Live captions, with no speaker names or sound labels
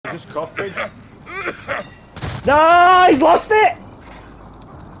Just copy. No, he's lost it!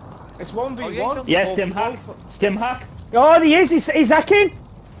 It's 1v1. Yes, Stim hack. Stim hack. Oh, he is, he's hacking!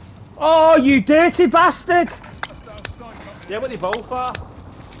 Oh, you dirty bastard! Yeah, but they both are.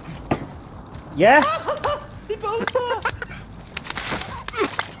 Yeah? They both are.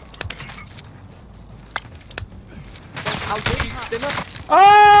 How do you use Stimmer?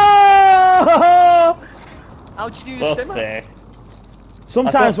 Oh! How do you use Fuck's Stimmer? sake.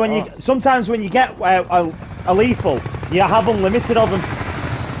 Sometimes when you get a lethal, you have unlimited of them.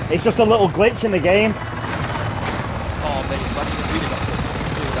 It's just a little glitch in the game. Oh mate, imagine if really got to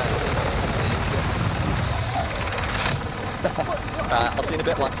Right, I'll see you in a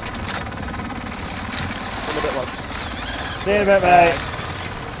bit, lads. See you in a bit, lads. See you in a bit, mate.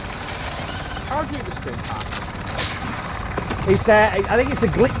 How do you just think that? It's I think it's a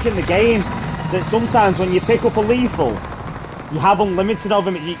glitch in the game that sometimes when you pick up a lethal, you have unlimited of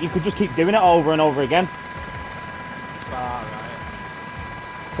them. You could just keep doing it over and over again.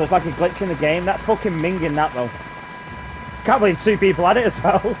 So it's like a glitch in the game. That's fucking minging that though. Can't believe 2 people had it as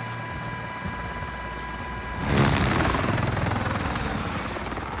well.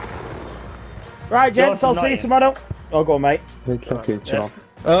 Right, gents, I'll see you tomorrow. Oh, go on, mate. Cheating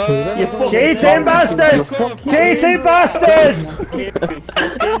bastards! Cheating bastards!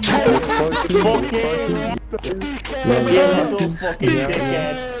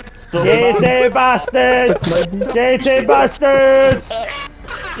 Cheating bastards! Cheating bastards!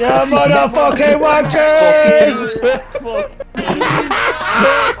 You motherfucking wankers!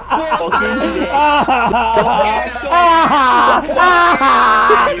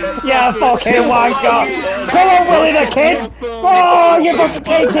 You fucking wanker! Come on, Willie the Kid! Oh, you fucking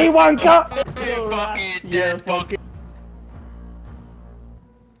KT wanker! You're fucking.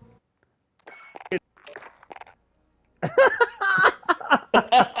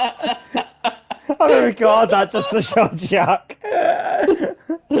 I'm gonna record that just to show Jack.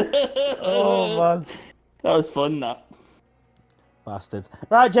 Oh man. That was fun, that. Bastards.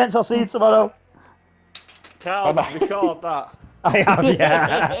 Right, gents, I'll see you tomorrow. Carl, record that. I have,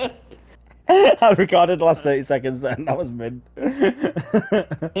 yeah. I recorded the last 30 seconds then, that was mid.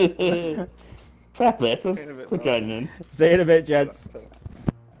 Fair play for joining in. See you in a bit, gents.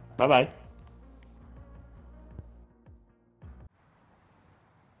 Bye bye.